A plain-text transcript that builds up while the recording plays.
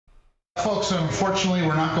Folks, unfortunately,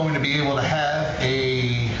 we're not going to be able to have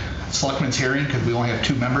a selectmen's hearing because we only have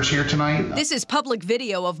 2 members here tonight. This is public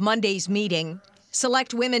video of Monday's meeting.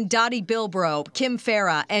 Select women Dottie Bilbrough, Kim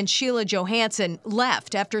Farah, and Sheila Johansson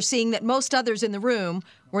left after seeing that most others in the room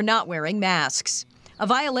were not wearing masks. A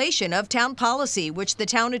violation of town policy, which the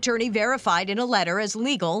town attorney verified in a letter as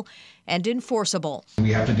legal and enforceable.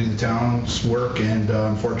 We have to do the town's work, and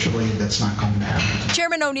unfortunately, that's not going to happen.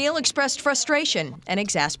 Chairman O'Neill expressed frustration and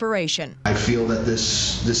exasperation. I feel that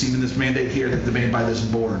even this mandate here that's made by this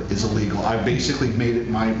board is illegal. I basically made it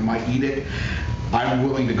my edict. I'm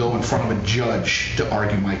willing to go in front of a judge to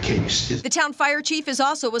argue my case. The town fire chief is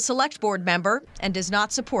also a select board member and does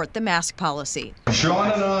not support the mask policy.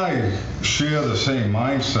 Sean and I share the same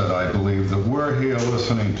mindset, I believe, that we're here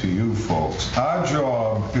listening to you folks. Our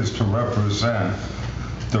job is to represent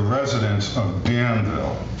the residents of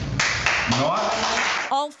Danville, not...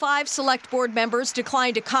 All 5 select board members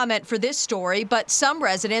declined to comment for this story, but some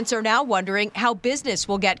residents are now wondering how business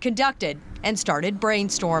will get conducted and started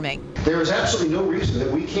brainstorming. There is absolutely no reason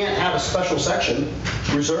that we can't have a special section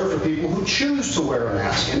reserved for people who choose to wear a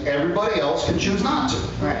mask, and everybody else can choose not to.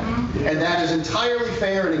 Right. And that is entirely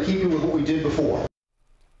fair and in keeping with what we did before.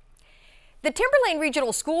 The Timberlane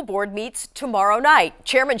Regional School Board meets tomorrow night.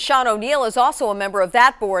 Chairman Sean O'Neill is also a member of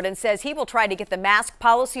that board and says he will try to get the mask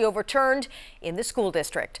policy overturned in the school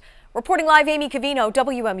district. Reporting live, Amy Cavino,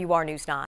 WMUR News 9.